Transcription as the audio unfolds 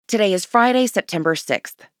Today is Friday, September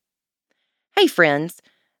 6th. Hey friends,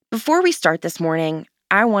 before we start this morning,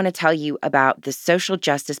 I want to tell you about the Social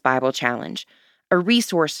Justice Bible Challenge, a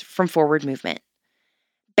resource from Forward Movement.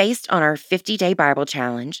 Based on our 50-day Bible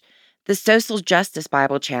challenge, the Social Justice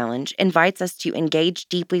Bible Challenge invites us to engage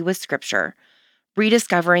deeply with Scripture,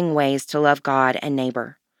 rediscovering ways to love God and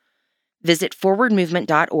neighbor. Visit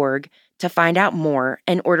forwardmovement.org to find out more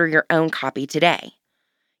and order your own copy today.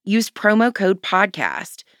 Use promo code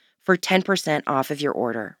PODCAST for 10% off of your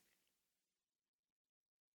order.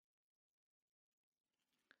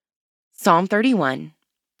 Psalm 31,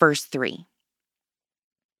 verse 3.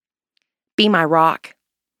 Be my rock,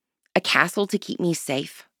 a castle to keep me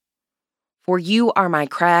safe. For you are my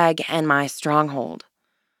crag and my stronghold.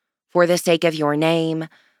 For the sake of your name,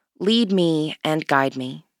 lead me and guide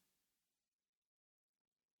me.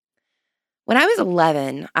 When I was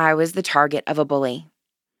 11, I was the target of a bully.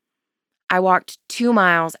 I walked 2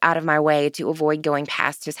 miles out of my way to avoid going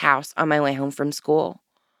past his house on my way home from school.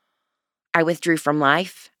 I withdrew from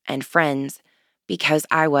life and friends because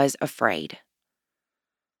I was afraid.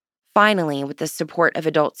 Finally, with the support of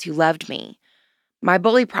adults who loved me, my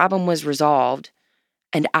bully problem was resolved,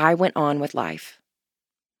 and I went on with life.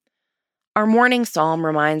 Our morning psalm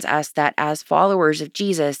reminds us that as followers of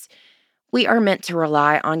Jesus, we are meant to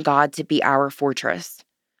rely on God to be our fortress,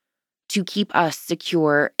 to keep us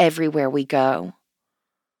secure everywhere we go.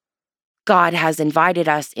 God has invited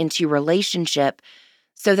us into relationship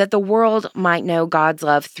so that the world might know God's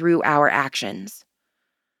love through our actions.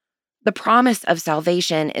 The promise of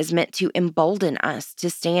salvation is meant to embolden us to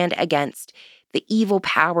stand against the evil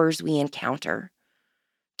powers we encounter,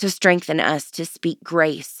 to strengthen us to speak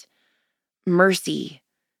grace, mercy,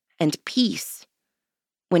 and peace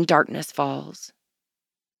when darkness falls.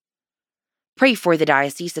 Pray for the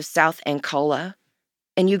Diocese of South Ankole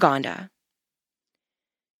in Uganda.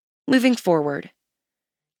 Moving forward,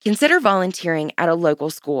 consider volunteering at a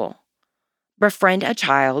local school. Befriend a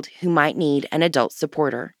child who might need an adult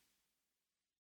supporter.